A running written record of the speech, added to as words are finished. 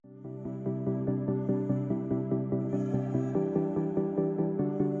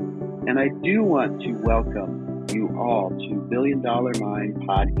And I do want to welcome you all to Billion Dollar Mind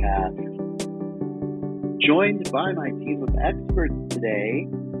Podcast. Joined by my team of experts today,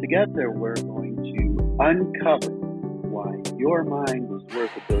 together we're going to uncover why your mind was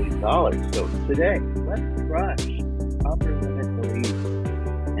worth $1 billion. So today, let's crush upper limit beliefs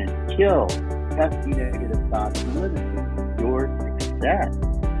and kill pesky negative thoughts and limit your success.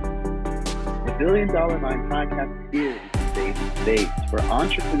 The Billion Dollar Mind Podcast is a safe space for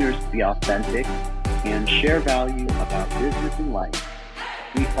entrepreneurs to be authentic and share value about business and life.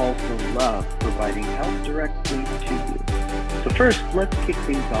 We also love providing help directly to you. So first, let's kick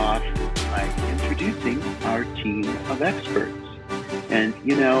things off by introducing our team of experts. And,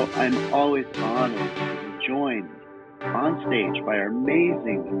 I'm always honored to be joined on stage by our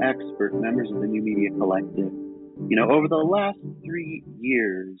amazing expert members of the New Media Collective. Over the last 3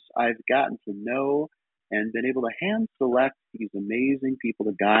 years, I've gotten to know and been able to hand select these amazing people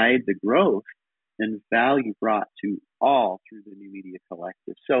to guide the growth and value brought to all through the New Media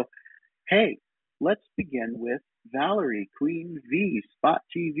Collective. So, hey, let's begin with Valerie, Queen V, Spot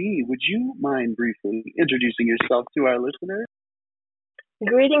TV. Would you mind briefly introducing yourself to our listeners?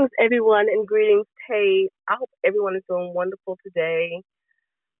 Greetings, everyone, and greetings, Tate. I hope everyone is doing wonderful today.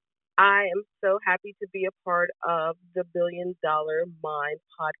 I am so happy to be a part of the Billion Dollar Mind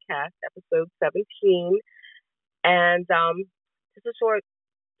Podcast, episode 17. And just a short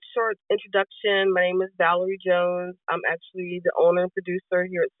introduction. My name is Valerie Jones. I'm actually the owner and producer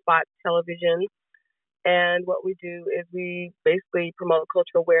here at Spot Television. And what we do is we basically promote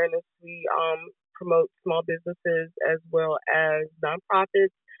cultural awareness. We promote small businesses as well as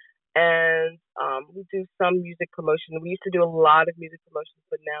nonprofits. And we do some music promotion. We used to do a lot of music promotions,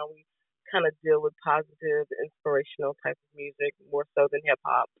 but now we kind of deal with positive, inspirational type of music, more so than hip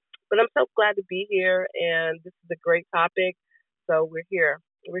hop. But I'm so glad to be here, and this is a great topic. So we're here.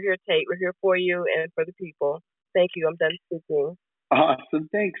 We're here, Tate. We're here for you and for the people. Thank you. I'm done speaking. Awesome.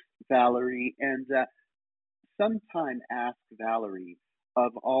 Thanks, Valerie. And sometime ask Valerie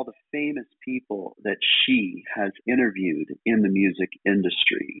of all the famous people that she has interviewed in the music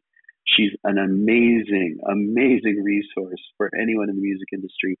industry. She's an amazing, amazing resource for anyone in the music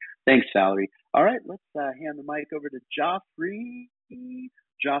industry. Thanks, Valerie. All right, let's hand the mic over to Joffrey.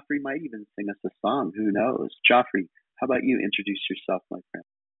 Joffrey might even sing us a song. Who knows? Joffrey, how about you introduce yourself, my friend?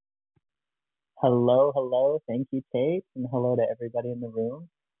 Hello. Thank you, Tate, and hello to everybody in the room.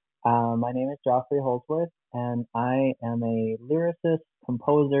 My name is Joffrey Holdsworth, and I am a lyricist,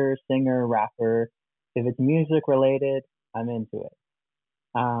 composer, singer, rapper. If it's music related, I'm into it.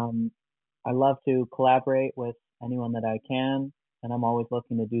 I love to collaborate with anyone that I can, and I'm always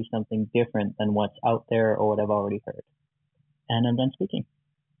looking to do something different than what's out there or what I've already heard. And I'm done speaking.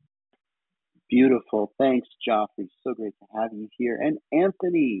 Beautiful. Thanks, Joffrey. So great to have you here. And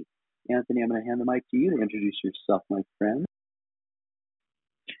Anthony, I'm going to hand the mic to you to introduce yourself, my friend.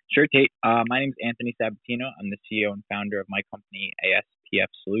 Sure, Tate. My name is Anthony Sabatino. I'm the CEO and founder of my company, ASPF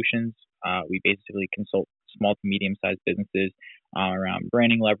Solutions. We basically consult small to medium-sized businesses around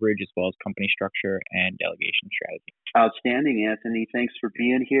branding leverage as well as company structure and delegation strategy. Outstanding, Anthony. Thanks for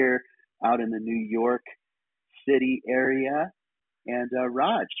being here out in the New York City area. And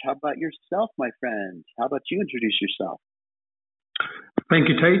Raj, how about yourself, my friend? How about you introduce yourself? Thank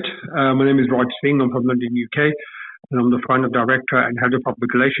you, Tate. My name is Raj Singh. I'm from London, UK. And I'm the founder, director, and head of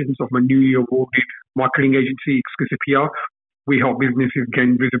public relations of my newly awarded marketing agency, Exclusive PR. We help businesses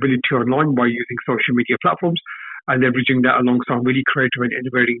gain visibility online by using social media platforms and leveraging that alongside really creative and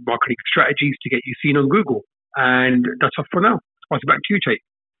innovative marketing strategies to get you seen on Google. And that's all for now. I'll pass it back to you, Tate.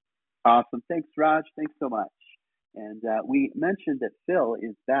 Awesome. Thanks, Raj. Thanks so much. And we mentioned that Phil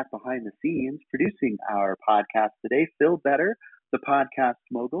is back behind the scenes producing our podcast today. Phil Better, the podcast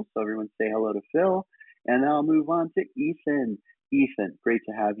mogul. So everyone say hello to Phil. And now I'll move on to Ethan. Ethan, great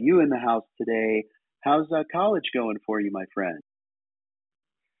to have you in the house today. How's college going for you, my friend?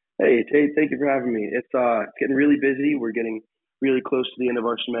 Hey, Tate, thank you for having me. It's getting really busy. We're getting really close to the end of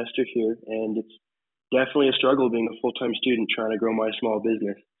our semester here, and it's definitely a struggle being a full-time student trying to grow my small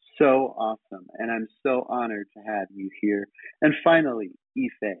business. So awesome, and I'm so honored to have you here. And finally,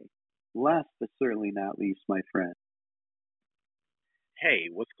 Ife, last but certainly not least, my friend.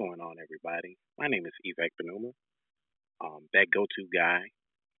 Hey, what's going on, everybody? My name is Ivek Benuma, that go-to guy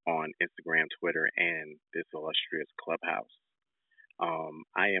on Instagram, Twitter, and this illustrious clubhouse.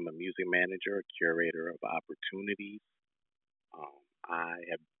 I am a music manager, curator of opportunities. I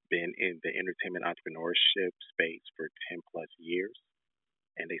have been in the entertainment entrepreneurship space for 10 plus years.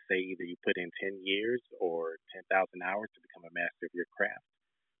 And they say either you put in 10 years or 10,000 hours to become a master of your craft.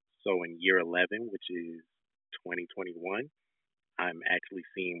 So in year 11, which is 2021, I'm actually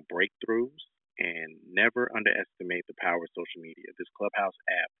seeing breakthroughs, and never underestimate the power of social media. This Clubhouse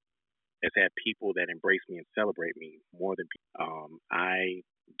app has had people that embrace me and celebrate me more than I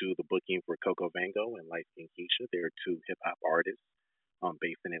do the booking for Coco Vango and Light Skin Keisha. They're two hip hop artists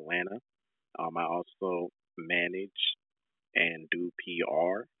based in Atlanta. I also manage and do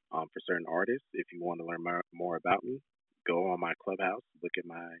PR for certain artists. If you want to learn more about me, go on my Clubhouse, look at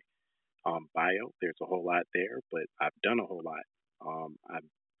my bio. There's a whole lot there, but I've done a whole lot.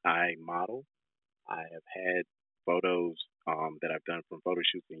 I model. I have had photos that I've done from photo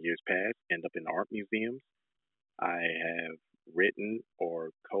shoots in years past end up in art museums. I have written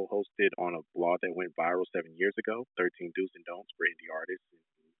or co-hosted on a blog that went viral 7 years ago, 13 Do's and Don'ts for Indie Artists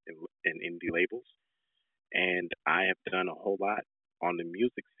and indie labels. And I have done a whole lot on the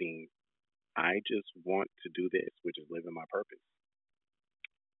music scene. I just want to do this, which is live in my purpose.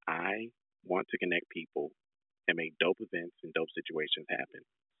 I want to connect people and make dope events and dope situations happen.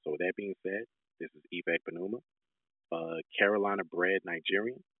 So with that being said, this is Ivek Banuma, Carolina bred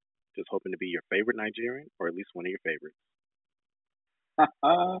Nigerian, just hoping to be your favorite Nigerian or at least one of your favorites.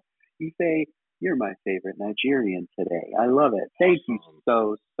 Ife, you're my favorite Nigerian today. I love it. Thank you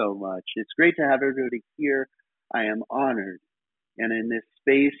so much. It's great to have everybody here. I am honored. And in this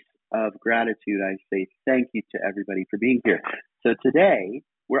space of gratitude, I say thank you to everybody for being here. So today,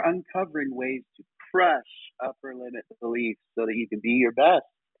 we're uncovering ways to crush upper limit beliefs so that you can be your best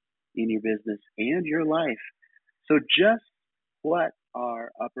in your business and your life. So just what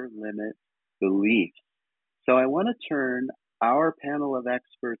are upper limit beliefs? So I want to turn our panel of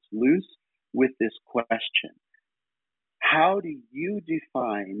experts loose with this question. How do you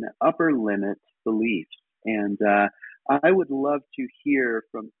define upper limit beliefs? And I would love to hear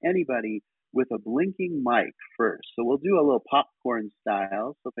from anybody with a blinking mic first. So we'll do a little popcorn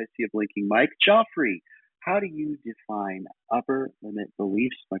style. So if I see a blinking mic, Joffrey, how do you define upper limit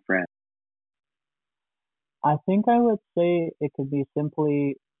beliefs, my friend? I think I would say it could be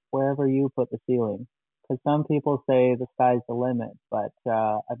simply wherever you put the ceiling. Because some people say the sky's the limit, but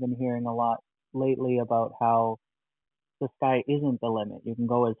I've been hearing a lot lately about how the sky isn't the limit. You can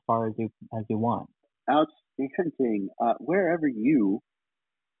go as far as you want. Outstanding. Wherever you,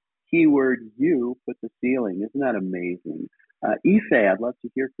 keyword you, put the ceiling. Isn't that amazing? Ife, I'd love to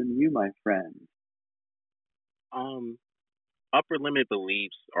hear from you, my friend. Upper limit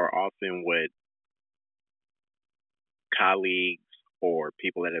beliefs are often what colleagues or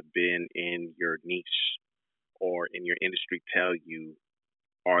people that have been in your niche or in your industry tell you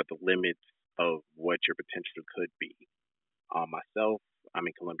are the limits of what your potential could be. Myself, I'm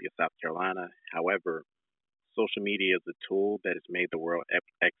in Columbia, South Carolina. However, social media is a tool that has made the world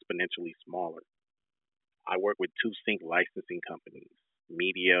exponentially smaller. I work with two sync licensing companies,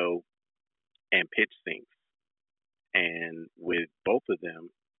 Medio and PitchSync. And with both of them,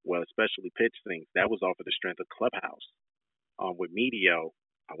 well, especially PitchSync, that was off of the strength of Clubhouse. With Medio,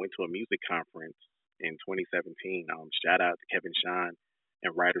 I went to a music conference in 2017. Shout out to Kevin Shine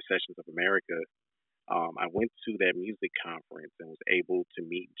and Writer Sessions of America. I went to that music conference and was able to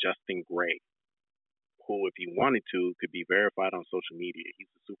meet Justin Gray, who, if he wanted to, could be verified on social media. He's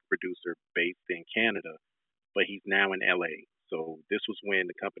a super producer based in Canada, but he's now in LA. So this was when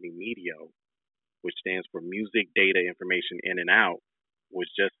the company Medio, which stands for Music Data Information In and Out, was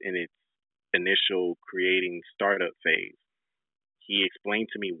just in its initial creating startup phase. He explained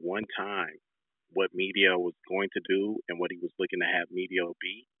to me one time what Medio was going to do and what he was looking to have Medio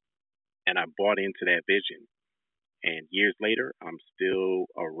be, and I bought into that vision. And years later, I'm still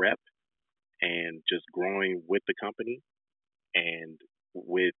a rep and just growing with the company and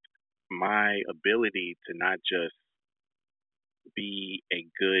with my ability to not just be a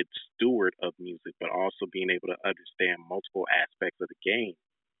good steward of music, but also being able to understand multiple aspects of the game.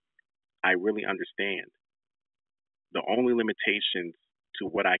 I really understand the only limitations to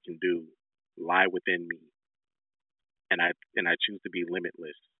what I can do lie within me. And I choose to be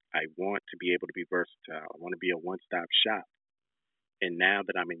limitless. I want to be able to be versatile. I want to be a one-stop shop. And now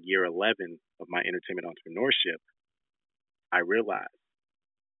that I'm in year 11 of my entertainment entrepreneurship, I realize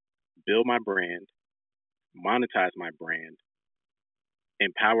build my brand, monetize my brand,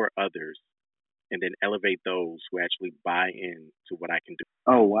 empower others, and then elevate those who actually buy in to what I can do.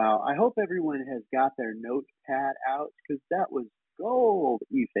 Oh, wow. I hope everyone has got their notepad out because that was gold.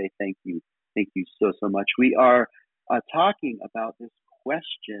 Ife, thank you. Thank you so much. We are talking about this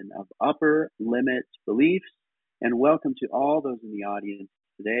question of upper limit beliefs, and welcome to all those in the audience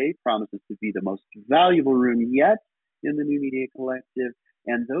today. Promises to be the most valuable room yet in the New Media Collective.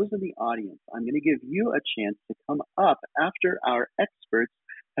 And those in the audience, I'm going to give you a chance to come up after our experts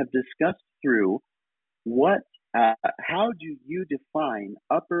have discussed through what How do you define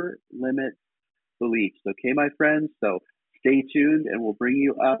upper limit beliefs? Okay, my friends, so stay tuned and we'll bring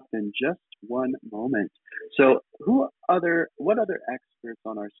you up in just one moment. So, what other experts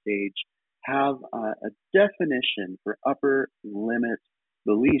on our stage have a definition for upper limit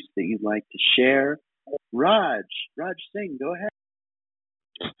beliefs that you'd like to share? Raj Singh, go ahead.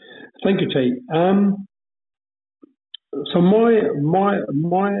 Thank you, Tate. So my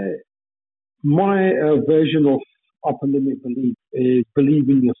version of upper limit belief is believe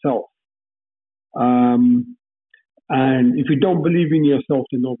in yourself. And if you don't believe in yourself,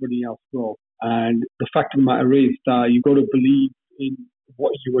 then nobody else will. And the fact of the matter is that you got to believe in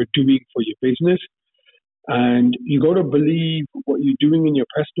what you are doing for your business, and you got to believe what you're doing in your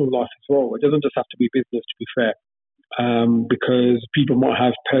personal life as well. It doesn't just have to be business, to be fair, because people might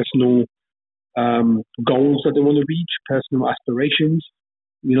have personal goals that they want to reach, personal aspirations,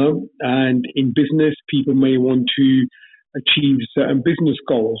 and in business, people may want to achieve certain business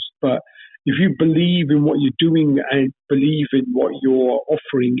goals. But if you believe in what you're doing and believe in what you're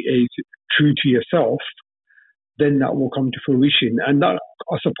offering is true to yourself, then that will come to fruition. And that,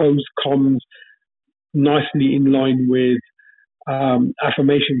 I suppose, comes nicely in line with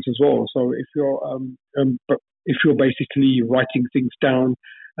affirmations as well. So if you're basically writing things down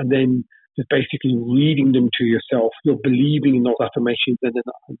and then just basically reading them to yourself, you're believing in those affirmations, and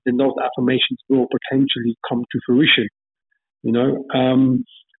then those affirmations will potentially come to fruition.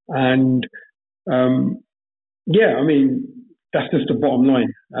 Yeah, I mean, that's just the bottom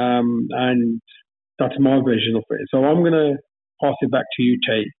line, and that's my version of it. So I'm gonna pass it back to you,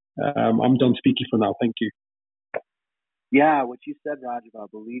 Tate. I'm done speaking for now. Thank you. Yeah, what you said, Raj,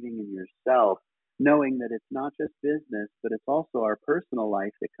 about believing in yourself, knowing that it's not just business, but it's also our personal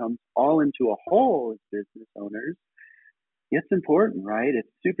life that comes all into a whole as business owners. It's important, right?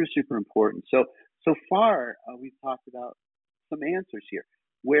 It's super, super important. So far, we've talked about some answers here.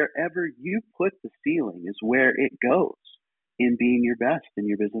 Wherever you put the ceiling is where it goes in being your best in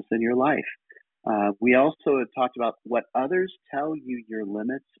your business and your life. We also have talked about what others tell you your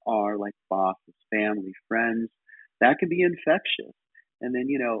limits are, like bosses, family, friends. That can be infectious. And then,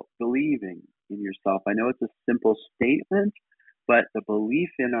 believing in yourself. I know it's a simple statement, but the belief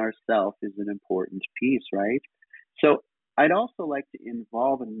in ourselves is an important piece, right? So I'd also like to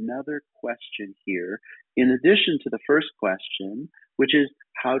involve another question here, in addition to the first question, which is,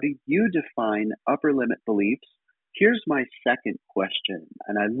 how do you define upper limit beliefs? Here's my second question,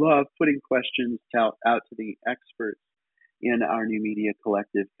 and I love putting questions out to the experts in our New Media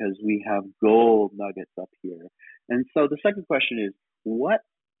Collective because we have gold nuggets up here. And so the second question is, what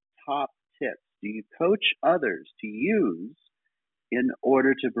top tips do you coach others to use in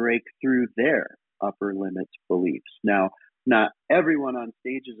order to break through their upper limit beliefs? Now, not everyone on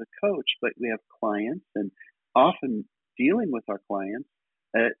stage is a coach, but we have clients, and often dealing with our clients,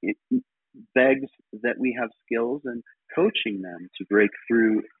 it begs that we have skills in coaching them to break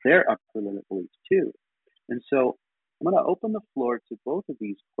through their upper limit beliefs too. And so I'm going to open the floor to both of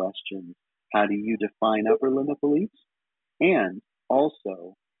these questions. How do you define upper limit beliefs? And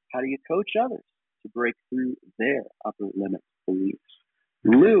also, how do you coach others to break through their upper limit beliefs?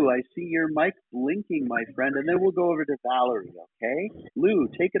 Lou, I see your mic blinking, my friend, and then we'll go over to Valerie, okay? Lou,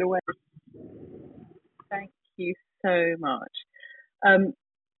 take it away. Thank you so much.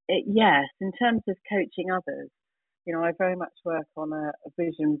 Yes, in terms of coaching others, I very much work on a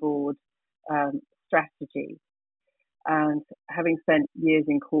vision board strategy. And having spent years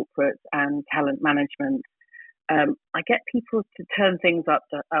in corporate and talent management, I get people to turn things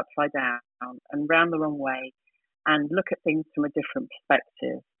upside down and round the wrong way and look at things from a different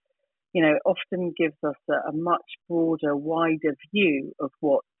perspective. Often gives us a much broader, wider view of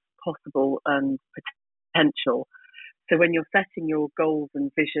what's possible and potential. So when you're setting your goals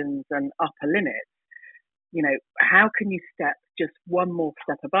and visions and upper limits, how can you step just one more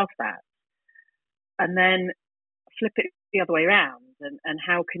step above that? And then flip it the other way around, and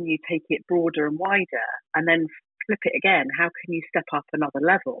how can you take it broader and wider, and then flip it again? How can you step up another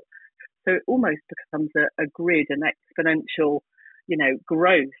level? So it almost becomes a grid, an exponential,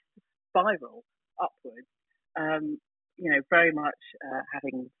 growth spiral upwards. Very much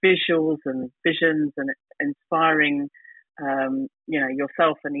having visuals and visions and inspiring,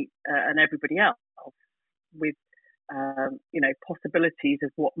 yourself and everybody else with, possibilities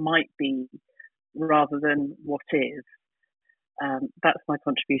of what might be rather than what is. That's my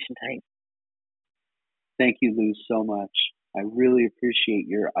contribution, Tate. Thank you, Lou, so much. I really appreciate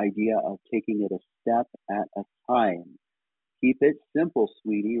your idea of taking it a step at a time. Keep it simple,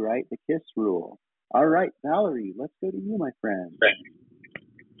 sweetie, right? The KISS rule. All right, Valerie, let's go to you, my friend.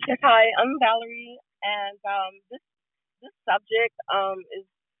 Yes, hi, I'm Valerie. And this subject is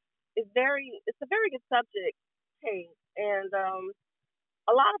it's a very good subject, Kate. And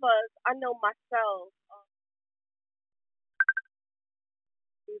a lot of us, I know myself,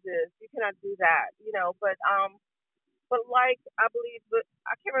 do this. You cannot do that, you know. But like I believe, but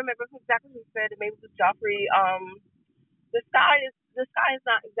I can't remember who exactly who said it. Maybe it was Joffrey. The sky is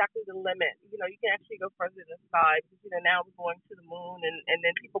not exactly the limit. You know, you can actually go further than the sky because you know now we're going to the moon and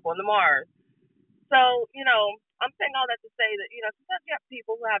then people going to Mars. So you know, I'm saying all that to say that you know sometimes you have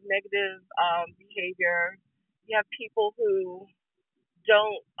people who have negative behavior. You have people who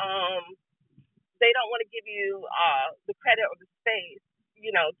don't they don't want to give you the credit or the space,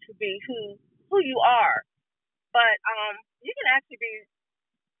 you know, to be who you are. But you can actually be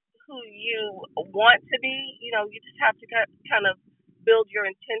who you want to be. You know, you just have to kind of build your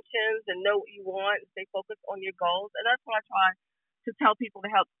intentions and know what you want and stay focused on your goals. And that's what I try to tell people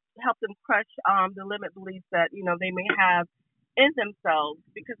to help them crush the limit beliefs that you know they may have in themselves.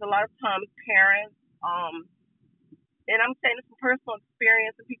 Because a lot of times parents, and I'm saying this from personal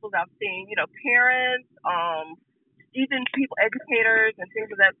experience and people that I've seen, you know, parents, even people, educators and things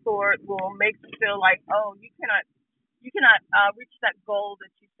of that sort will make you feel like, oh, you cannot reach that goal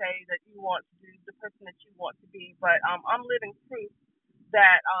that you say that you want to be, the person that you want to be. But I'm living proof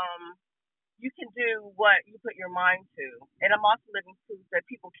that you can do what you put your mind to, and I'm also living proof that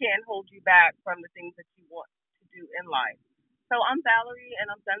people can hold you back from the things that you want to do in life. So I'm Valerie, and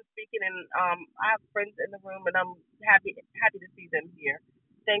I'm done speaking, and I have friends in the room, and I'm happy to see them here.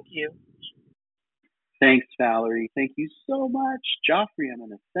 Thank you. Thanks, Valerie. Thank you so much. Joffrey, I'm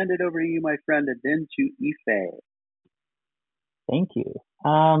going to send it over to you, my friend, and then to Ife. Thank you.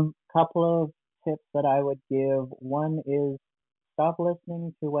 Couple of tips that I would give. One is stop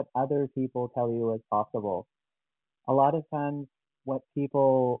listening to what other people tell you is possible. A lot of times, what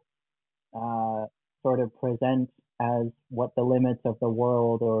people uh, sort of present as what the limits of the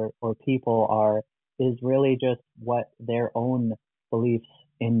world or people are is really just what their own beliefs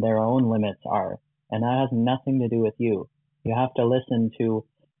in their own limits are. And that has nothing to do with you. You have to listen to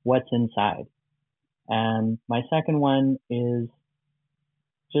what's inside. And my second one is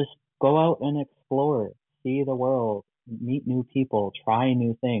just go out and explore, see the world, meet new people, try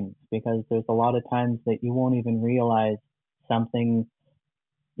new things, because there's a lot of times that you won't even realize something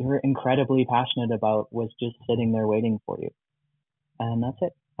you're incredibly passionate about was just sitting there waiting for you. And that's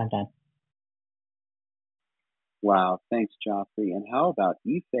it. I'm done. Wow, thanks, Joffrey. And how about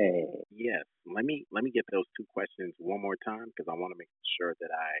Ife? Yes, let me get those two questions one more time because I want to make sure that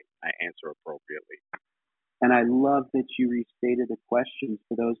I answer appropriately. And I love that you restated the questions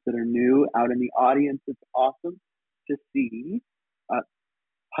for those that are new out in the audience. It's awesome to see. Uh,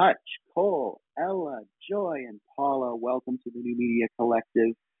 Hutch, Cole, Ella, Joy, and Paula, welcome to the New Media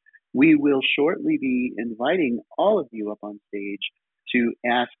Collective. We will shortly be inviting all of you up on stage to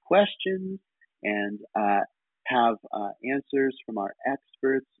ask questions and have answers from our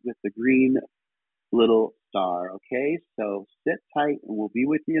experts with the green little star. Okay, so sit tight and we'll be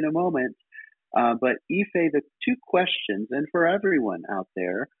with you in a moment. But Ife, the two questions, and for everyone out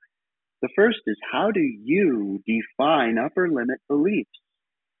there, the first is how do you define upper limit beliefs?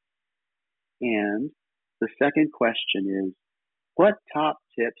 And the second question is what top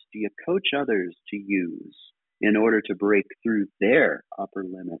tips do you coach others to use in order to break through their upper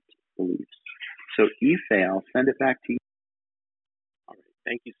limit beliefs? So Ife, I'll send it back to you. All right,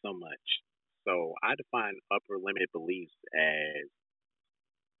 thank you so much. So I define upper limit beliefs as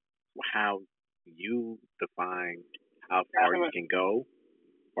how you define how far you can go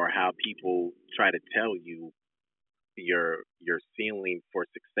or how people try to tell you your ceiling for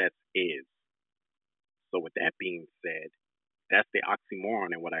success is. So with that being said, that's the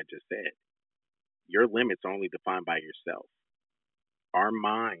oxymoron in what I just said. Your limits are only defined by yourself. Our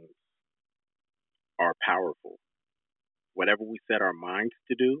minds are powerful. Whatever we set our minds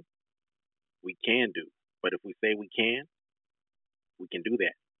to do, we can do. But if we say we can do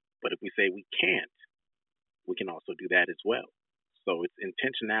that. But if we say we can't, we can also do that as well. So it's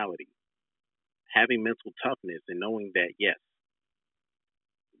intentionality, having mental toughness, and knowing that, yes,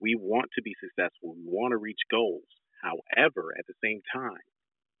 we want to be successful, we want to reach goals. However, at the same time,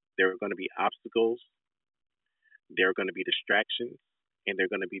 there are going to be obstacles, there are going to be distractions, and there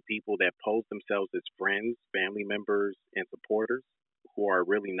are going to be people that pose themselves as friends, family members, and supporters who are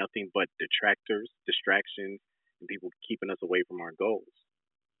really nothing but detractors, distractions, and people keeping us away from our goals.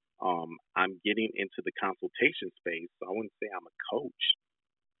 I'm getting into the consultation space, so I wouldn't say I'm a coach,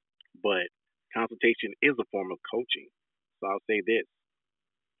 but consultation is a form of coaching. So I'll say this: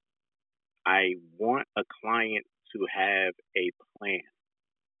 I want a client to have a plan.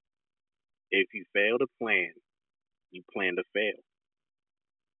 If you fail to plan, you plan to fail.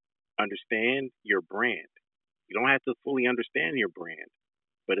 Understand your brand. You don't have to fully understand your brand,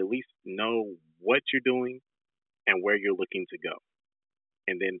 but at least know what you're doing and where you're looking to go.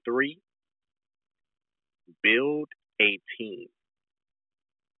 And then three, build a team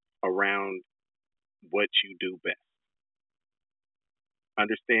around what you do best.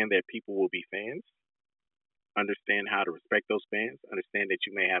 Understand that people will be fans. Understand how to respect those fans. Understand that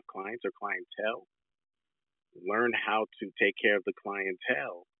you may have clients or clientele. Learn how to take care of the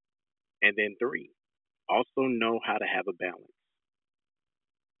clientele. And then three, also know how to have a balance.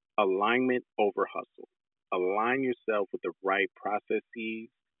 Alignment over hustle. Align yourself with the right processes,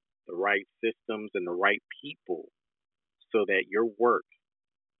 the right systems, and the right people so that your work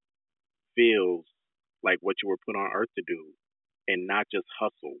feels like what you were put on earth to do and not just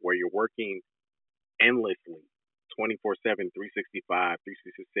hustle, where you're working endlessly 24/7, 365,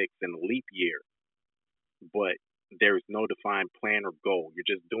 366 in a leap year, but there's no defined plan or goal. You're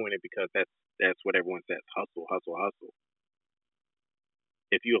just doing it because that's what everyone says, hustle, hustle, hustle.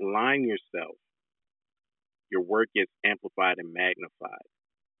 If you align yourself, your work gets amplified and magnified.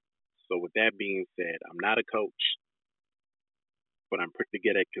 So with that being said, I'm not a coach, but I'm pretty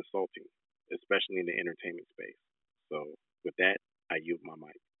good at consulting, especially in the entertainment space. So with that, I yield my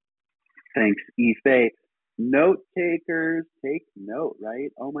mic. Thanks, Ife. Note takers, take note, right?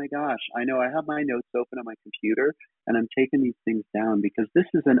 Oh my gosh. I know I have my notes open on my computer and I'm taking these things down because this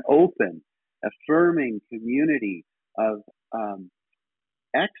is an open, affirming community of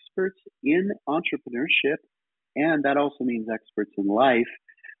experts in entrepreneurship, and that also means experts in life.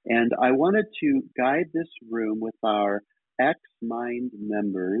 And I wanted to guide this room with our X-Mind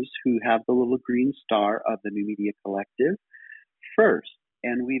members who have the little green star of the New Media Collective first.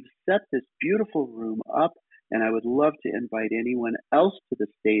 And we've set this beautiful room up, and I would love to invite anyone else to the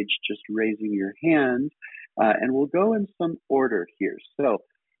stage, just raising your hand. And we'll go in some order here. So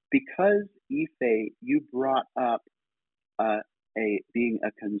because Ife, you brought up being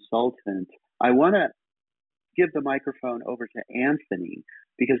a consultant, I want to give the microphone over to Anthony,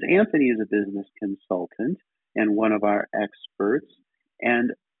 because Anthony is a business consultant and one of our experts.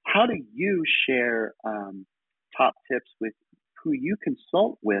 And how do you share top tips with who you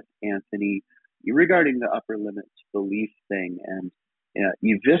consult with, Anthony, regarding the upper limits belief thing and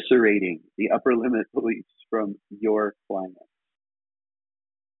eviscerating the upper limit beliefs from your clients?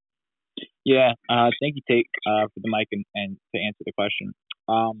 Yeah, thank you, Tate, for the mic and to answer the question.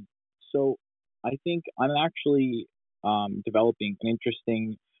 So I think I'm actually developing an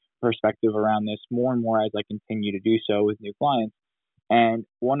interesting perspective around this more and more as I continue to do so with new clients. And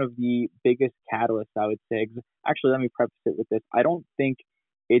one of the biggest catalysts, I would say, actually, let me preface it with this. I don't think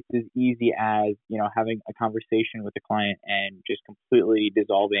it's as easy as, having a conversation with a client and just completely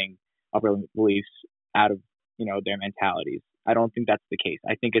dissolving upper limit beliefs out of, their mentalities. I don't think that's the case.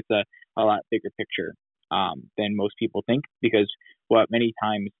 I think it's a lot bigger picture than most people think, because what many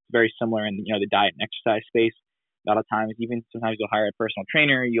times very similar in the diet and exercise space. A lot of times, even sometimes you'll hire a personal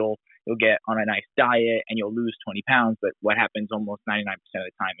trainer, you'll get on a nice diet and you'll lose 20 pounds, but what happens almost 99% of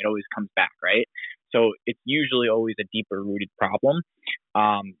the time, it always comes back, right? So it's usually always a deeper rooted problem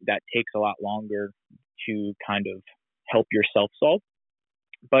that takes a lot longer to kind of help yourself solve.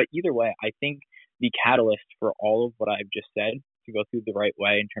 But either way, I think the catalyst for all of what I've just said to go through the right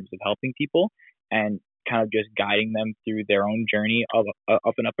way in terms of helping people and kind of just guiding them through their own journey of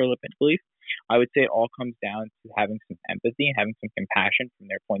an upper limit belief, I would say it all comes down to having some empathy and having some compassion from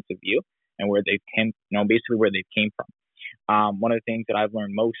their points of view and where they came, basically where they came from. One of the things that I've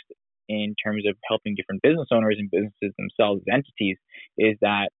learned most in terms of helping different business owners and businesses themselves as entities is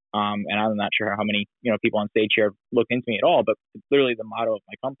that, and I'm not sure how many people on stage here look into me at all, but literally the motto of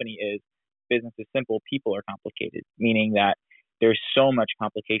my company is business is simple, people are complicated, meaning that there's so much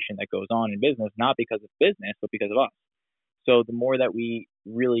complication that goes on in business, not because of business, but because of us. So the more that we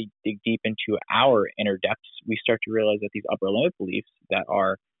really dig deep into our inner depths, we start to realize that these upper limit beliefs that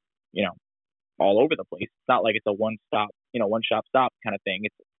are, all over the place. It's not like it's a one stop stop kind of thing.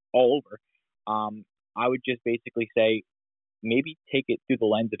 It's all over. I would just basically say, maybe take it through the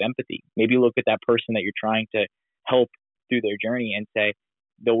lens of empathy. Maybe look at that person that you're trying to help through their journey and say,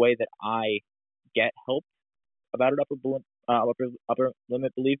 the way that I get help about an upper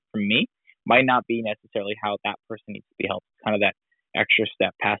limit belief from me might not be necessarily how that person needs to be helped. Kind of that extra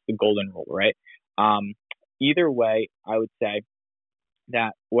step past the golden rule, right? Either way, I would say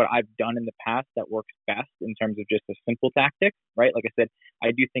that what I've done in the past that works best in terms of just a simple tactic, right? Like I said,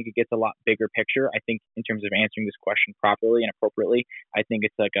 I do think it gets a lot bigger picture. I think in terms of answering this question properly and appropriately, I think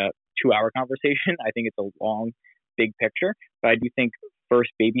it's like a 2-hour conversation. I think it's a long, big picture, but I do think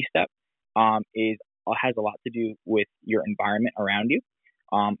first baby step has a lot to do with your environment around you.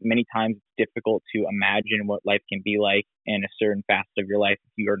 Many times it's difficult to imagine what life can be like in a certain facet of your life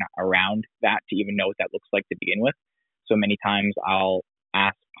if you're not around that to even know what that looks like to begin with. So many times I'll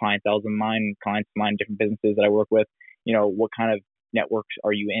ask clients of mine, different businesses that I work with, what kind of networks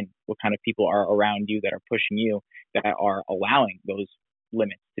are you in? What kind of people are around you that are pushing you, that are allowing those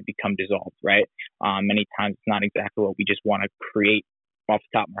limits to become dissolved, right? Many times it's not exactly what we just want to create off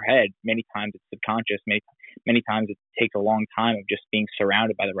the top of our head. Many times it's subconscious. Many times it takes a long time of just being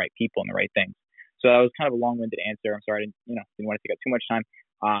surrounded by the right people and the right things. So that was kind of a long-winded answer. I'm sorry, I didn't want to take up too much time,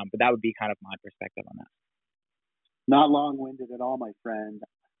 but that would be kind of my perspective on that. Not long-winded at all, my friend.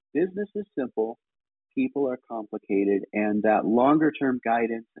 Business is simple, people are complicated, and that longer-term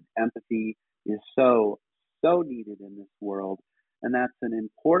guidance and empathy is so needed in this world. And that's an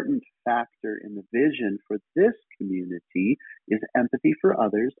important factor in the vision for this community is empathy for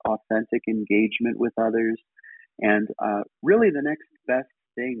others, authentic engagement with others, and really the next best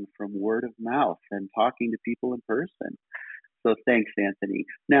thing from word of mouth and talking to people in person. So thanks, Anthony.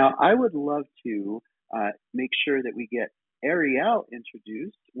 Now, I would love to make sure that we get Ariel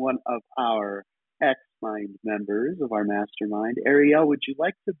introduced, one of our X-Mind members of our mastermind. Ariel, would you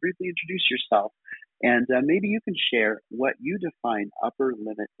like to briefly introduce yourself? And maybe you can share what you define upper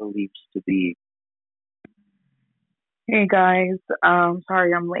limit beliefs to be. Hey guys,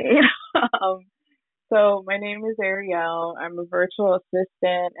 sorry I'm late. So my name is Ariel. I'm a virtual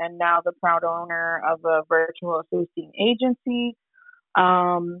assistant and now the proud owner of a virtual assisting agency.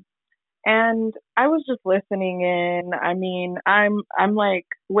 And I was just listening in. I mean, I'm like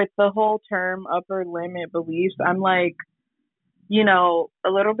with the whole term upper limit beliefs, I'm like, a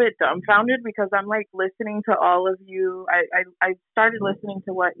little bit dumbfounded because I'm like listening to all of you. I started listening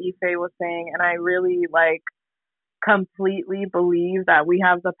to what Ife was saying and I really like completely believe that we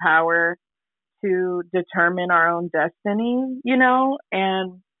have the power to determine our own destiny,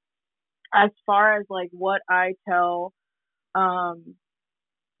 and as far as like what I tell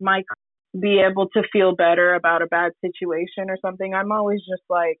my be able to feel better about a bad situation or something, I'm always just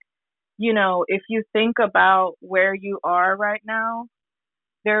like, if you think about where you are right now,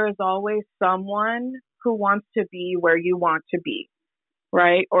 there is always someone who wants to be where you want to be,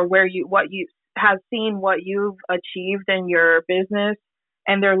 right? Or what you have seen what you've achieved in your business,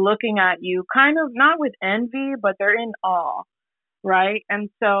 and they're looking at you kind of not with envy, but they're in awe, right? And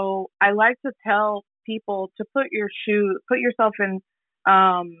so I like to tell people to put yourself in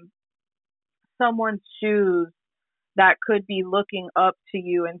someone's shoes that could be looking up to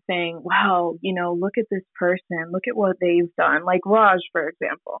you and saying, wow, look at this person, look at what they've done. Like Raj, for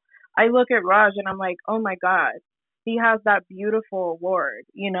example. I look at Raj and I'm like, oh my God, he has that beautiful award.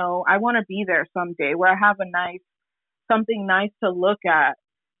 I want to be there someday where I have something nice to look at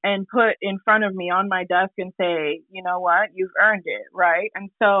and put in front of me on my desk and say, you know what, you've earned it, right? And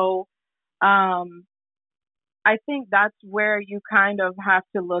so I think that's where you kind of have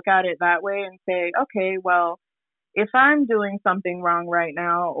to look at it that way and say, okay, well, if I'm doing something wrong right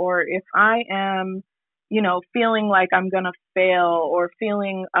now, or if I am, feeling like I'm going to fail or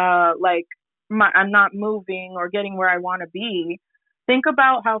feeling like I'm not moving or getting where I want to be, think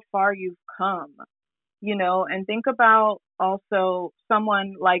about how far you've come, and think about also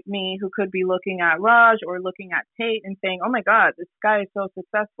someone like me who could be looking at Raj or looking at Tate and saying, oh my God, this guy is so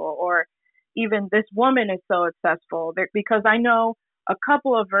successful, or even this woman is so successful. Because I know a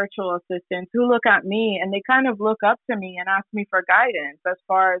couple of virtual assistants who look at me and they kind of look up to me and ask me for guidance as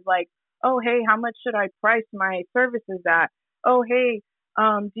far as like, oh, hey, how much should I price my services at? Oh, hey,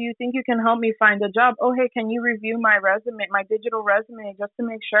 do you think you can help me find a job? Oh, hey, can you review my resume, my digital resume, just to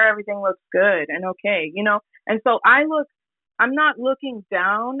make sure everything looks good and okay, And so I'm not looking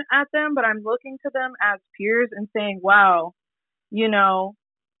down at them, but I'm looking to them as peers and saying, wow,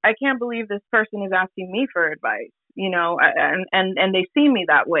 I can't believe this person is asking me for advice, and they see me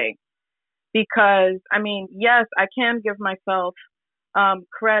that way. Because, I mean, yes, I can give myself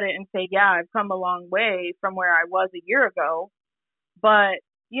credit and say, yeah, I've come a long way from where I was a year ago. But,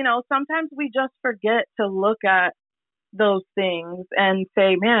 sometimes we just forget to look at those things and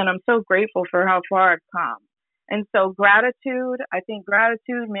say, man, I'm so grateful for how far I've come. And so gratitude,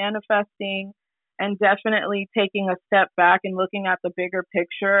 manifesting, and definitely taking a step back and looking at the bigger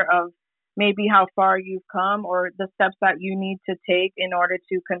picture of maybe how far you've come or the steps that you need to take in order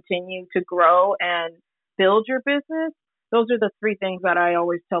to continue to grow and build your business. Those are the three things that I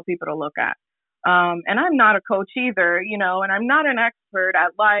always tell people to look at. And I'm not a coach either, and I'm not an expert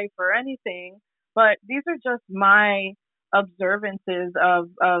at life or anything, but these are just my observances of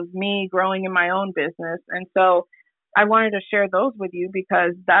me growing in my own business. And so I wanted to share those with you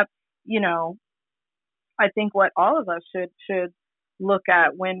because that's, I think what all of us should look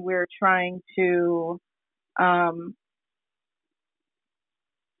at when we're trying to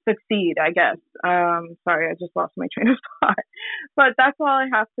succeed, I guess. Sorry, I just lost my train of thought. But that's all I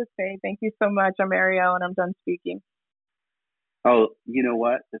have to say. Thank you so much. I'm Ariel, and I'm done speaking. Oh, you know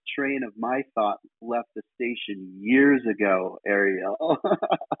what? The train of my thought left the station years ago, Ariel.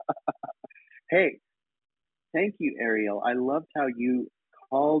 Hey, thank you, Ariel. I loved how you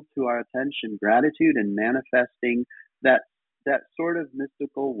called to our attention gratitude and manifesting that sort of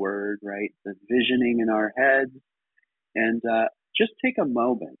mystical word, right? The visioning in our heads. And just take a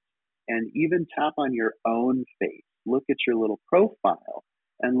moment and even tap on your own face. Look at your little profile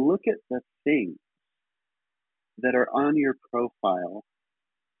and look at the things that are on your profile,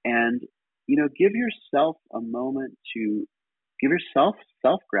 and give yourself a moment to give yourself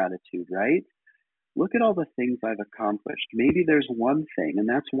self-gratitude, right? Look at all the things I've accomplished. Maybe there's one thing, and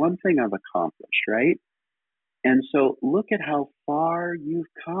that's one thing I've accomplished, right? And so look at how far you've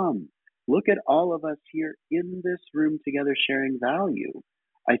come. Look at all of us here in this room together sharing value.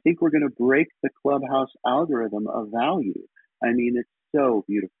 I think we're going to break the Clubhouse algorithm of value. I mean, it's so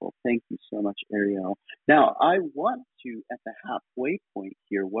beautiful. Thank you so much, Ariel. Now, I want to, at the halfway point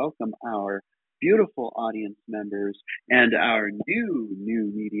here, welcome our beautiful audience members and our new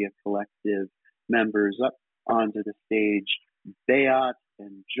Media Collective members up onto the stage. Beat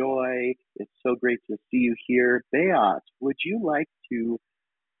and Joy, it's so great to see you here. Beat, would you like to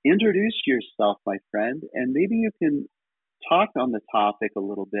introduce yourself, my friend, and maybe you can talk on the topic a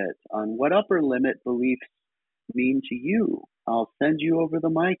little bit on what upper limit beliefs mean to you. I'll send you over the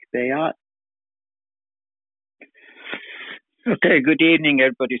mic, Beat. Okay, good evening,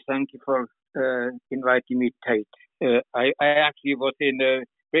 everybody. Thank you for inviting me, Tate. I actually was in the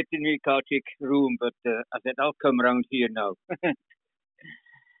Brittany Celtic room, but I said I'll come around here now.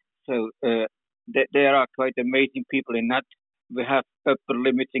 So there are quite amazing people in that. We have upper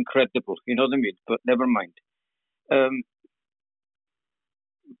limits incredible, you know what I mean? But never mind.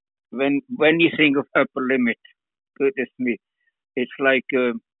 When you think of upper limit, goodness me, it's like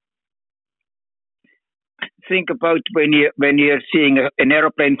think about when you're seeing an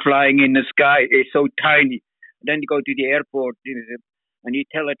airplane flying in the sky. It's so tiny. Then you go to the airport and you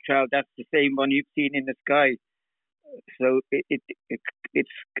tell a child that's the same one you've seen in the sky. So it's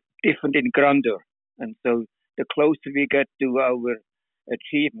different in grandeur, and so the closer we get to our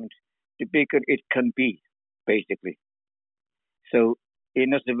achievement, the bigger it can be, basically. So,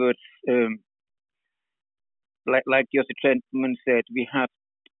 in other words, like the other gentleman said, we have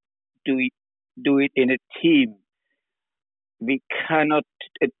to do it in a team. We cannot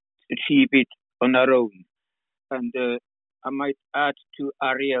achieve it on our own. And I might add to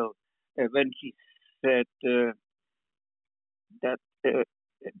Ariel when she said that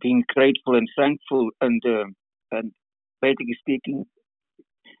being grateful and thankful and basically speaking,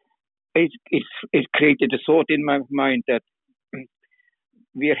 it created a thought in my mind that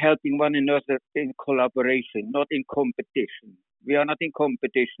we are helping one another in collaboration, not in competition. We are not in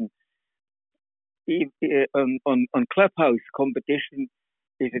competition. On Clubhouse, competition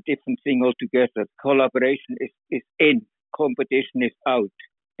is a different thing altogether. Collaboration is in, competition is out.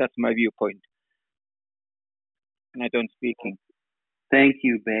 That's my viewpoint. And I don't speaking. Thank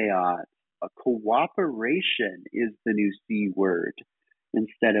you, Beat. Cooperation is the new C word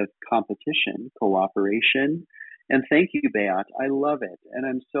instead of competition, cooperation. And thank you, Beat. I love it. And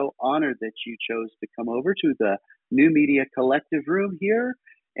I'm so honored that you chose to come over to the New Media Collective room here,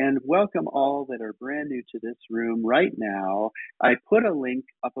 and welcome all that are brand new to this room right now. I put a link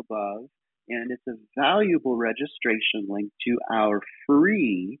up above, and it's a valuable registration link to our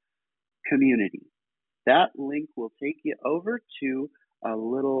free community. That link will take you over to a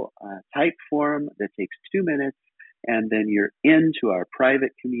little type form that takes 2 minutes, and then you're into our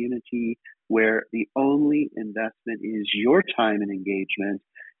private community where the only investment is your time and engagement.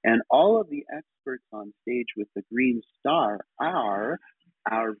 And all of the experts on stage with the green star are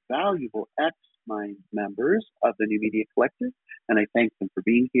our valuable X-Mind members of the New Media Collective, and I thank them for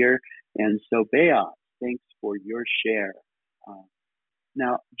being here. And so, Beat, thanks for your share.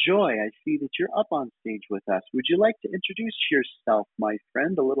 Now, Joy, I see that you're up on stage with us. Would you like to introduce yourself, my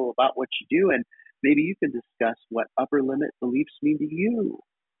friend, a little about what you do, and maybe you can discuss what upper limit beliefs mean to you?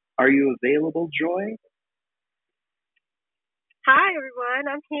 Are you available, Joy? Hi,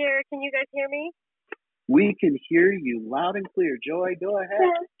 everyone. I'm here. Can you guys hear me? We can hear you loud and clear. Joy, go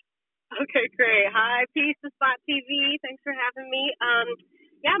ahead. Okay, great. Hi, peace to Spot TV. Thanks for having me.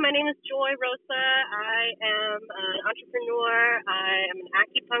 My name is Joy Rosa. I am an entrepreneur. I am an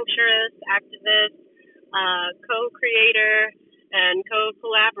acupuncturist, activist, co-creator, and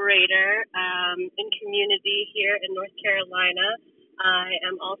co-collaborator in community here in North Carolina. I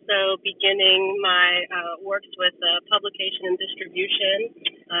am also beginning my works with publication and distribution,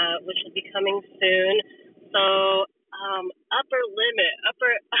 which will be coming soon. So upper limit,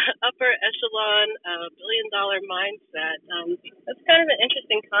 upper echelon, billion-dollar mindset. That's kind of an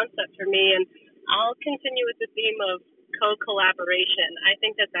interesting concept for me, and I'll continue with the theme of co-collaboration. I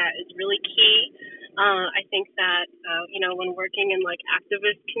think that is really key. I think that when working in like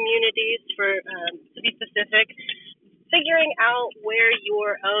activist communities, to be specific, figuring out where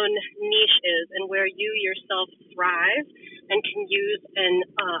your own niche is and where you yourself thrive and can use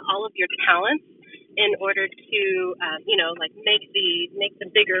all of your talents in order to make the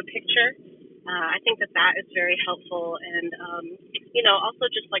bigger picture. I think that is very helpful, and also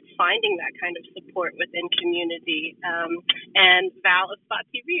just like finding that kind of support within community. And Val of Spot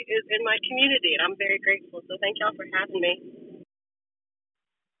TV is in my community, and I'm very grateful. So thank y'all for having me.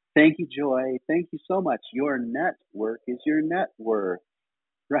 Thank you, Joy. Thank you so much. Your network is your net worth,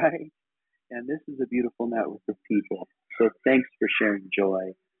 right? And this is a beautiful network of people. So thanks for sharing,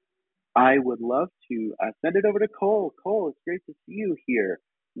 Joy. I would love to send it over to Cole. Cole, it's great to see you here.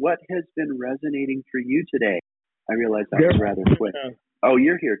 What has been resonating for you today? I realize that was rather quick. Oh,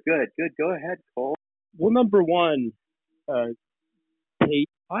 you're here. Good. Go ahead, Cole. Well, number one, Kate,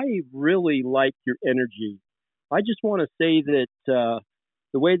 I really like your energy. I just want to say that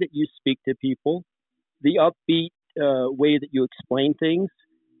the way that you speak to people, the upbeat way that you explain things,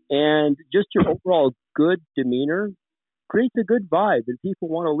 and just your overall good demeanor creates a good vibe, and people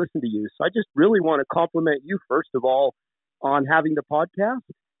want to listen to you. So I just really want to compliment you, first of all, on having the podcast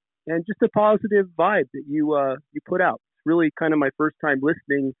and just a positive vibe that you put out. It's really kind of my first time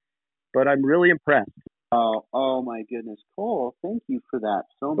listening, but I'm really impressed. Oh my goodness, Cole, thank you for that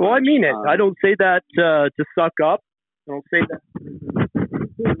so much. Well, I mean it. I don't say that to suck up. I don't say that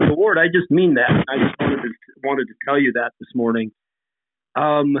the word. I just mean that. I just wanted to tell you that this morning.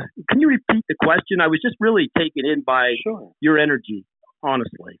 Can you repeat the question? I was just really taken in by your energy,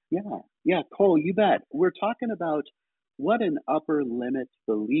 honestly. Yeah, Cole, you bet. We're talking about what an upper limit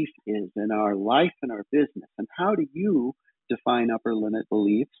belief is in our life and our business, and how do you define upper limit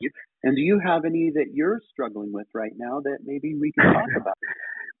beliefs? And do you have any that you're struggling with right now that maybe we can talk about?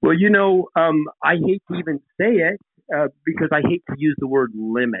 Well, I hate to even say it because I hate to use the word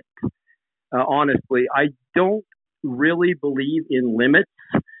limit. Honestly, I don't really believe in limits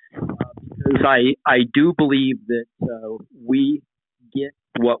because I do believe that we get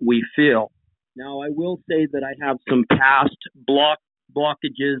what we feel. Now, I will say that I have some past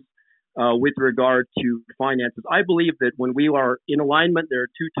blockages with regard to finances. I believe that when we are in alignment, there are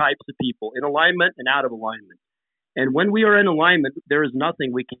two types of people: in alignment and out of alignment. And when we are in alignment, there is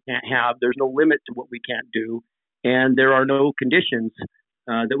nothing we can't have. There's no limit to what we can't do, and there are no conditions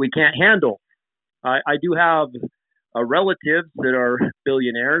that we can't handle. I do have relatives that are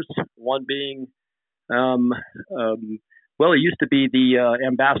billionaires, one being, he used to be the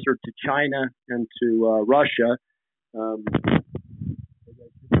ambassador to China and to Russia.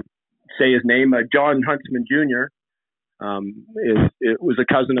 Say his name, John Huntsman Jr. It was a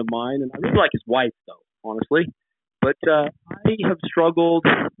cousin of mine, and I really like his wife, though, honestly. But I have struggled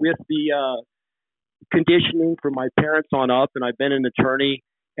with the conditioning from my parents on up, and I've been an attorney,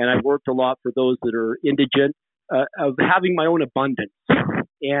 and I've worked a lot for those that are indigent, of having my own abundance.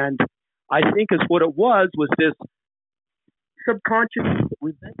 And I think what it was this subconscious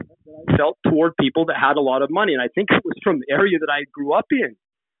resentment that I felt toward people that had a lot of money. And I think it was from the area that I grew up in.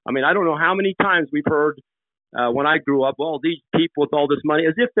 I mean, I don't know how many times we've heard when I grew up, well, these people with all this money,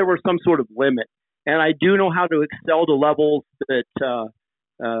 as if there was some sort of limit. And I do know how to excel to levels that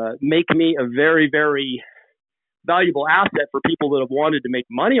make me a very, very valuable asset for people that have wanted to make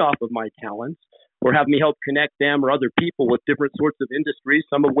money off of my talents, or have me help connect them or other people with different sorts of industries,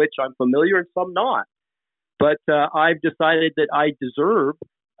 some of which I'm familiar and some not. But I've decided that I deserve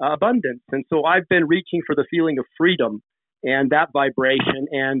abundance. And so I've been reaching for the feeling of freedom and that vibration.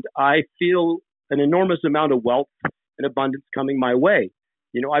 And I feel an enormous amount of wealth and abundance coming my way.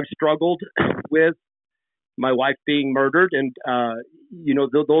 I've struggled with my wife being murdered and,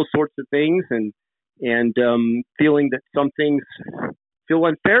 those sorts of things, and feeling that some things feel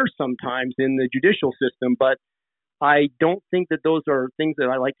unfair sometimes in the judicial system. But I don't think that those are things that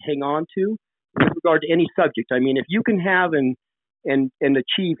I like to hang on to with regard to any subject. I mean, if you can have and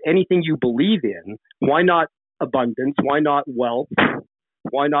achieve anything you believe in, why not abundance? Why not wealth?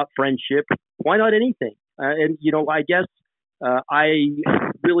 Why not friendship? Why not anything? I guess I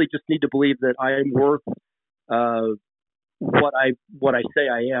really just need to believe that I am worth what I say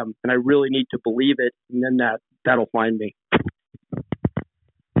I am, and I really need to believe it, and then that'll find me.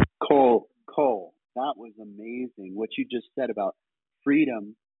 was amazing. What you just said about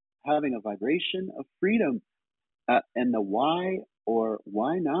freedom, having a vibration of freedom, and the why or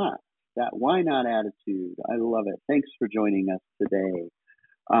why not, that why not attitude. I love it. Thanks for joining us today.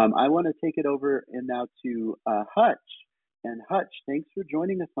 I want to take it over and now to Hutch. And Hutch, thanks for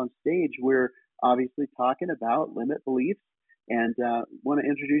joining us on stage. We're obviously talking about limit beliefs, and want to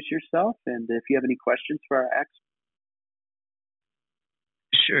introduce yourself and if you have any questions for our experts.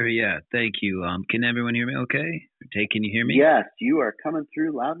 Sure, yeah. Thank you. Can everyone hear me okay? Tate, can you hear me? Yes, you are coming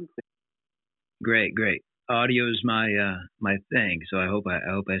through loud and clear. Great. Audio is my my thing, so I hope I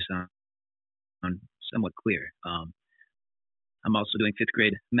sound somewhat clear. I'm also doing 5th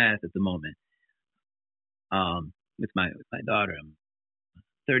grade math at the moment with my daughter. I'm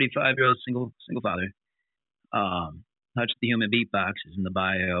a 35-year-old single father. Hutch the Human Beatbox is in the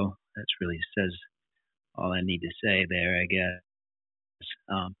bio. That really says all I need to say there, I guess.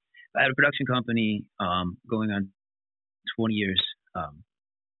 I had a production company going on 20 years,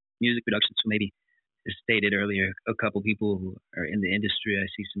 music production. So maybe, as stated earlier, a couple people who are in the industry, I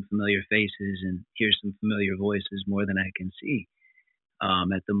see some familiar faces and hear some familiar voices more than I can see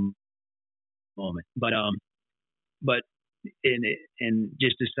at the moment. But in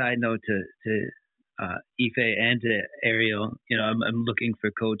just a side note to Ife and to Ariel, I'm looking for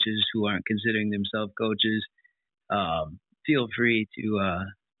coaches who aren't considering themselves coaches. Feel free to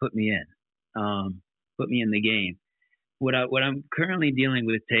put me in the game. What I'm currently dealing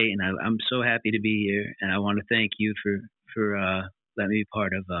with, Tate, and I'm so happy to be here, and I want to thank you for letting me be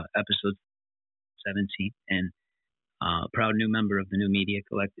part of episode 17 and proud new member of the New Media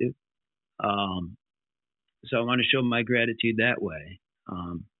Collective. So I want to show my gratitude that way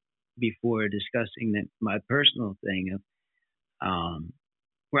before discussing my personal thing of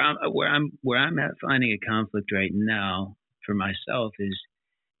where I'm at finding a conflict right now for myself is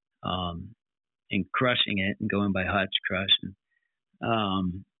in crushing it and going by Hutch Crush.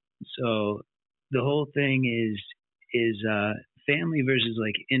 So the whole thing is family versus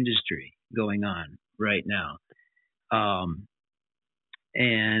like industry going on right now,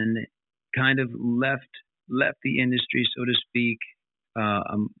 and kind of left the industry, so to speak,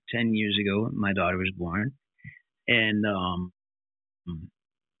 10 years ago. My daughter was born, and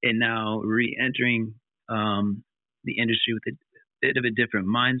now re-entering the industry with a bit of a different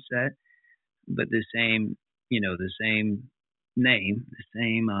mindset, but the same name,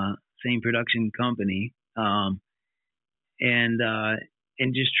 the same production company, and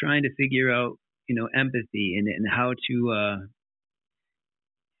just trying to figure out, empathy and how to,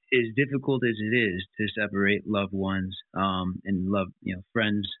 as difficult as it is to separate loved ones, and love,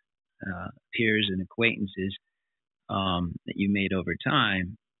 friends, peers and acquaintances, that you made over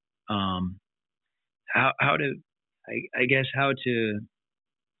time, how to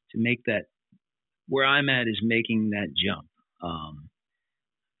make that, where I'm at is making that jump,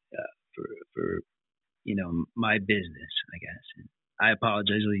 for my business, I guess. And I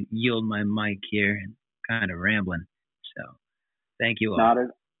apologize. I'll yield my mic here and kind of rambling. So thank you all.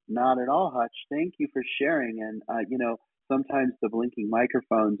 Not at all, Hutch. Thank you for sharing. And, sometimes the blinking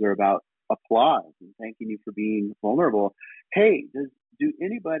microphones are about applause and thanking you for being vulnerable. Hey, do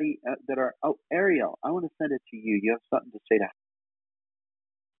anybody Ariel, I want to send it to you. You have something to say to.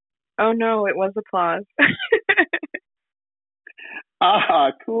 Oh no, it was applause.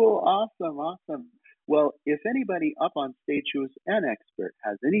 Cool. Awesome. Well, if anybody up on stage who is an expert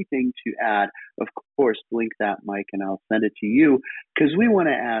has anything to add, of course, blink that mic and I'll send it to you, because we want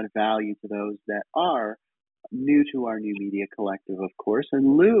to add value to those that are new to our New Media Collective, of course.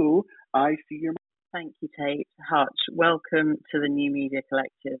 And Lou, I see your. Thank you, Tate. Hutch, welcome to the New Media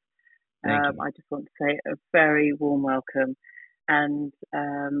Collective. I just want to say a very warm welcome. And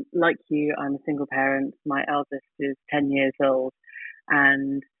like you, I'm a single parent. My eldest is 10 years old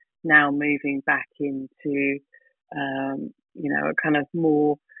and now moving back into, a kind of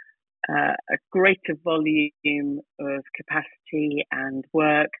more, a greater volume of capacity and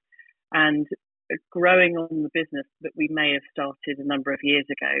work, and growing on the business that we may have started a number of years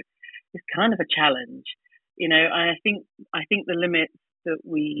ago is kind of a challenge. I think the limits that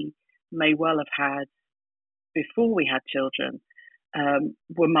we may well have had before we had children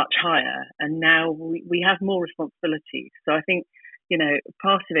were much higher, and now we have more responsibilities. So I think,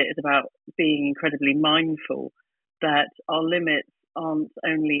 part of it is about being incredibly mindful that our limits aren't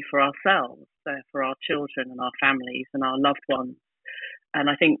only for ourselves, they're for our children and our families and our loved ones. And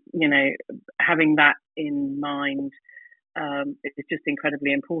I think, having that in mind is just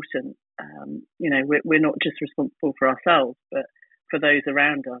incredibly important. We're not just responsible for ourselves, but for those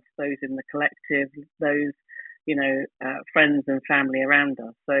around us, those in the collective, those, friends and family around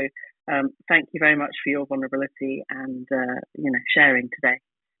us. So Thank you very much for your vulnerability and sharing today.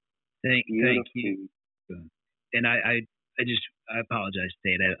 Thank you. And I apologize,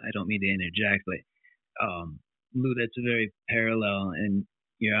 Tate. I don't mean to interject, but Lou, that's a very parallel, and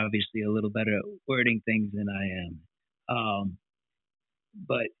you're obviously a little better at wording things than I am.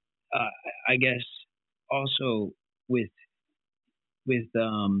 But I guess also with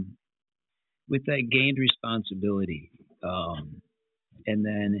that gained responsibility, and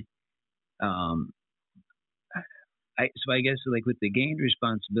then I guess like with the gained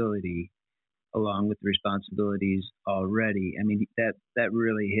responsibility along with the responsibilities already, I mean that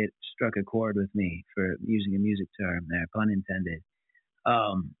really struck a chord with me, for using a music term there, pun intended.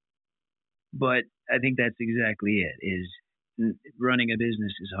 But I think that's exactly it. Is running a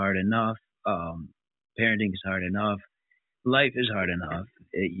business is hard enough. Parenting is hard enough. Life is hard enough.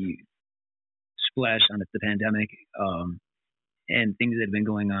 You splash on the pandemic and things that have been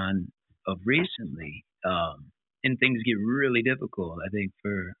going on of recently, and things get really difficult, I think,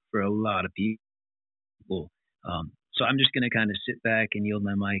 for a lot of people. So I'm just going to kind of sit back and yield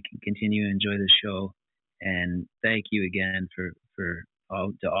my mic and continue to enjoy the show. And thank you again for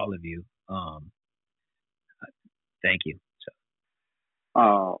all of you. Thank you.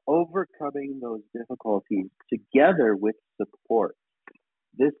 Overcoming those difficulties together with support.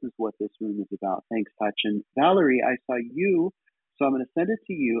 This is what this room is about. Thanks, Hutch. And Valerie, I saw you, so I'm going to send it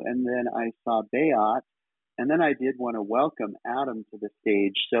to you. And then I saw Bayat, and then I did want to welcome Adam to the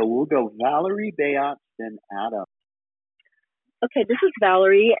stage. So we'll go Valerie, Bayat, then Adam. Okay, this is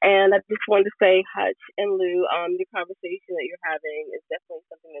Valerie, and I just wanted to say, Hutch and Lou, the conversation that you're having is definitely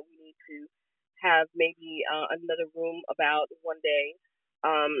something that we need to have maybe another room about one day.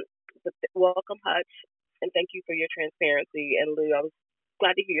 But welcome, Hutch, and thank you for your transparency. And Lou, I was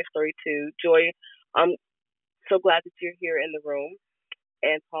glad to hear your story too. Joy, I'm so glad that you're here in the room,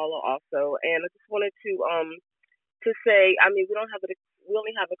 and Paula also. And I just wanted to say, I mean, we only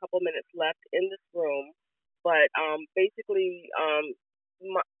have a couple minutes left in this room, but basically,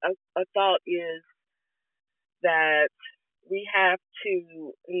 a thought is that we cannot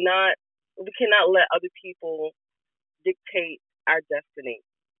let other people dictate our destiny.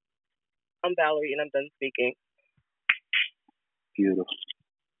 I'm Valerie, and I'm done speaking. Beautiful.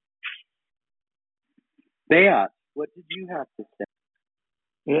 Bayat, what did you have to say?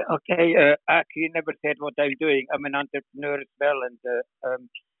 Yeah, okay. Actually, never said what I'm doing. I'm an entrepreneur as well, and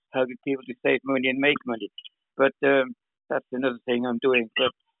helping people to save money and make money. But that's another thing I'm doing.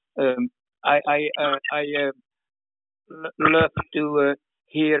 But I love to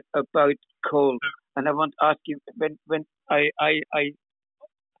hear about Cole, and I want to ask you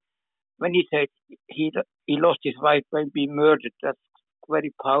when he said he lost his wife by being murdered. That's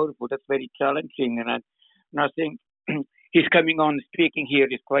very powerful. That's very challenging, and I think he's coming on speaking here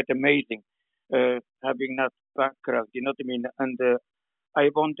is quite amazing, having that background. You know what I mean? And I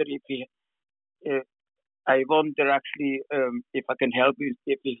wonder if I can help him,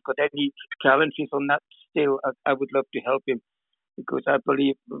 if he's got any challenges on that still. I would love to help him, because I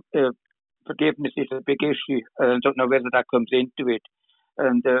believe forgiveness is a big issue. I don't know whether that comes into it.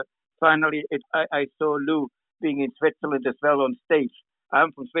 And finally, I saw Lou being in Switzerland as well on stage.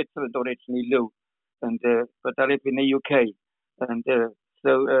 I'm from Switzerland originally, Lou, and but I live in the UK. And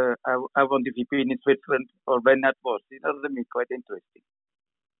so I wonder if you've been in Switzerland or when that was. You know what I mean? Quite interesting.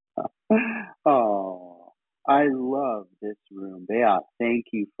 Oh, I love this room. Bayat, thank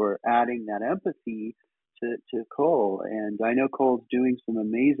you for adding that empathy to Cole. And I know Cole's doing some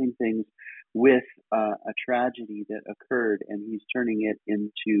amazing things with a tragedy that occurred, and he's turning it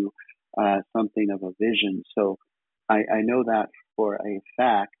into something of a vision. So I know that for a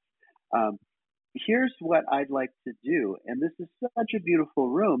fact. Here's what I'd like to do, and this is such a beautiful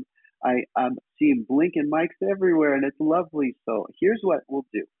room. I'm seeing blinking mics everywhere, and it's lovely. So here's what we'll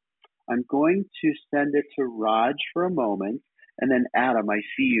do. I'm going to send it to Raj for a moment, and then Adam, I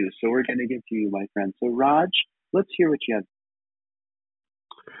see you. So we're going to get to you, my friend. So Raj, let's hear what you have.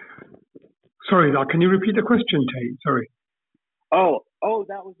 Sorry, can you repeat the question, Tate? Sorry. Oh,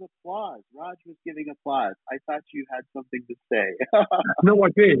 that was applause. Raj was giving applause. I thought you had something to say. No, I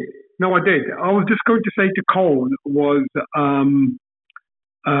did. I was just going to say to Cole was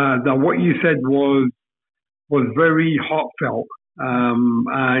that what you said was very heartfelt,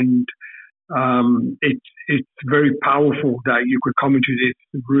 and it's very powerful that you could come into this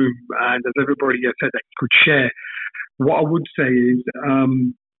room, and as everybody has said, that you could share. What I would say is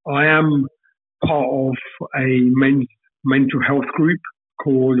I am part of a men's mental health group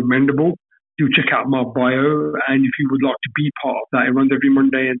called Mendable. Do check out my bio, and if you would like to be part of that, it runs every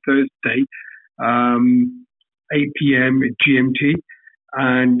Monday and Thursday, 8 p.m. GMT.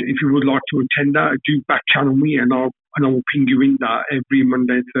 And if you would like to attend that, do back channel me, and I will ping you in that every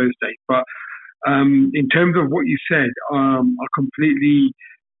Monday and Thursday. But in terms of what you said, I completely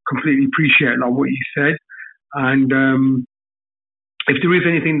appreciate like what you said, and if there is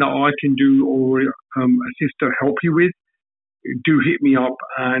anything that I can do or assist or help you with, do hit me up,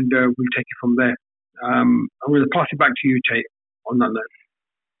 and we'll take it from there. I'm going to pass it back to you, Tate, on that note.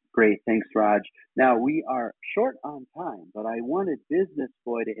 Great. Thanks, Raj. Now, we are short on time, but I wanted Business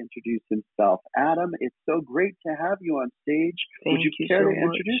Boy to introduce himself. Adam, it's so great to have you on stage. Would Thank you you care so to much.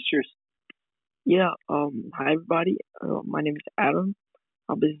 introduce yourself? Yeah, hi everybody. My name is Adam.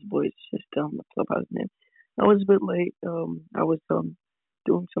 I'm Business Boy. It's just my clubhouse name. I was a bit late. I was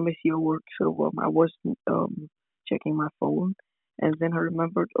doing some SEO work, so I wasn't checking my phone, and then I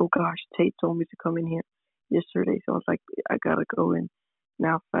remembered, oh gosh, Tate told me to come in here yesterday, so I was like, I gotta go in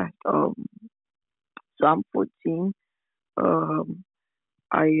now fast. So I'm 14. Um,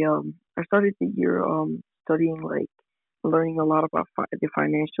 I started the year studying learning a lot about the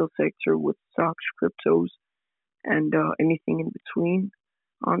financial sector with stocks, cryptos, and anything in between,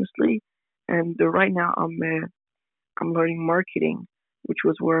 honestly. And right now I'm learning marketing, which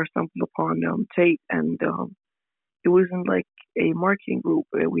was where I stumbled upon Tate, and it was in like a marketing group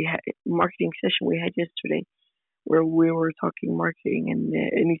where we had marketing session we had yesterday, where we were talking marketing and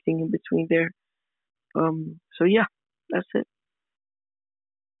anything in between there. So yeah, that's it.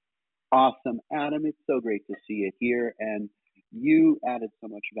 Awesome. Adam, it's so great to see you here. And you added so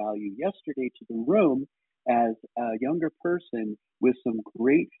much value yesterday to the room as a younger person with some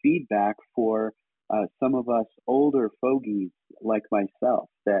great feedback for some of us older fogies like myself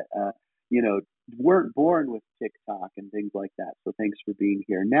that, weren't born with TikTok and things like that. So thanks for being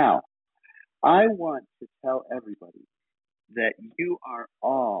here. Now, I want to tell everybody that you are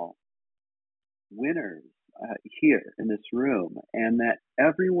all winners here in this room, and that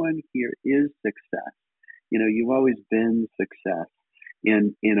everyone here is success. You've always been success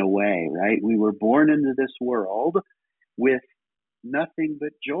in a way, right? We were born into this world with nothing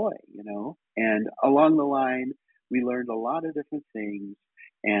but joy, and along the line, we learned a lot of different things,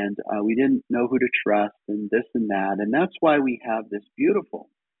 and we didn't know who to trust and this and that. And that's why we have this beautiful,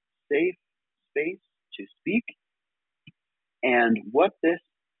 safe space to speak. And what this,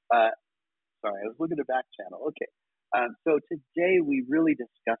 sorry, I was looking at the back channel. Okay. So today we really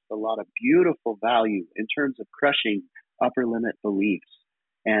discussed a lot of beautiful value in terms of crushing upper limit beliefs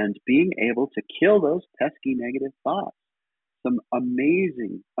and being able to kill those pesky negative thoughts. Some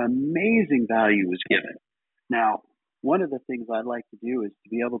amazing, amazing value was given. Now, one of the things I'd like to do is to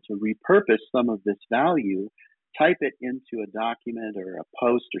be able to repurpose some of this value, type it into a document or a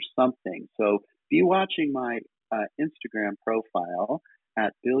post or something. So be watching my Instagram profile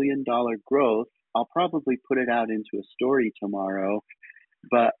at $1 Billion Growth. I'll probably put it out into a story tomorrow,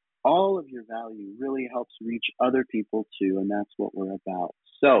 but all of your value really helps reach other people too, and that's what we're about.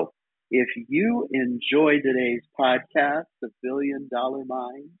 So if you enjoyed today's podcast, The $1 Billion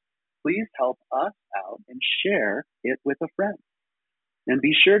Mind, please help us out and share it with a friend. And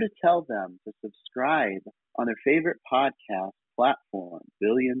be sure to tell them to subscribe on their favorite podcast platform, $1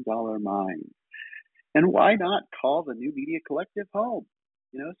 Billion Mind. And why not call the New Media Collective home?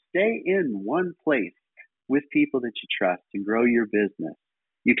 Stay in one place with people that you trust and grow your business.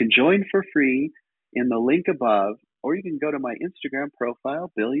 You can join for free in the link above, or you can go to my Instagram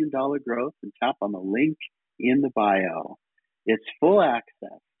profile, $1 Billion Growth, and tap on the link in the bio. It's full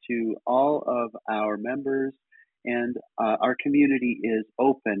access to all of our members, and our community is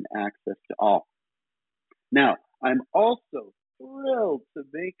open access to all. Now, I'm also thrilled to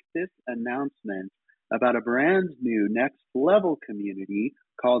make this announcement about a brand new next level community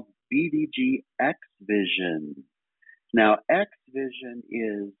called BDG X Vision. Now, X Vision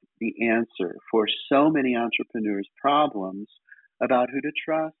is the answer for so many entrepreneurs' problems about who to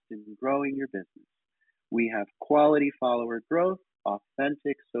trust in growing your business. We have quality follower growth,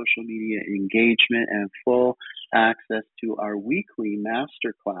 authentic social media engagement, and full access to our weekly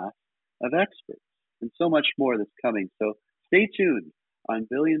masterclass of experts, and so much more that's coming. So stay tuned on $1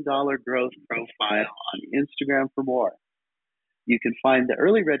 Billion Growth profile on Instagram for more. You can find the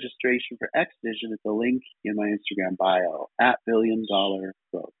early registration for X Vision at the link in my Instagram bio at $1 Billion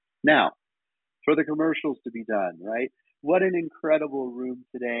Growth. Now, for the commercials to be done, right? What an incredible room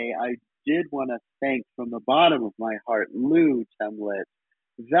today. I did want to thank from the bottom of my heart Lou Temlet,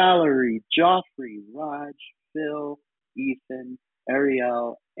 Valerie, Joffrey, Raj, Phil, Ethan,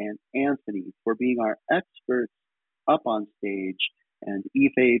 Ariel, and Anthony for being our experts up on stage, and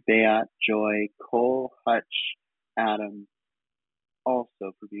Ife, Beat, Joy, Cole, Hutch, Adam,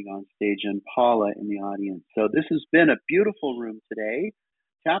 also for being on stage, and Paula in the audience. So this has been a beautiful room today.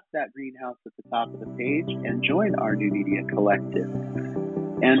 Tap that greenhouse at the top of the page and join our New Media Collective.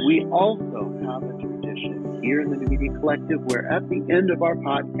 And we also have a tradition here in the New Media Collective where at the end of our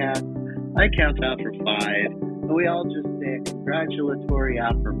podcast, I count down for 5, and we all just say a congratulatory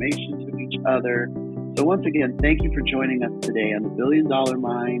affirmation to each other. So once again, thank you for joining us today on the $1 Billion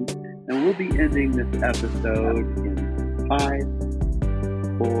Mind, and we'll be ending this episode in 5,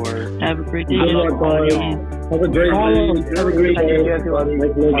 4. Have a great day. Have a great day. Have a great day, everybody. Have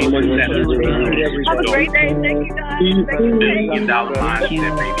a great day. Thank you, guys. $1 Billion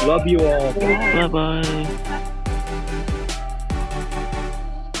Mind. Love you all. Bye-bye.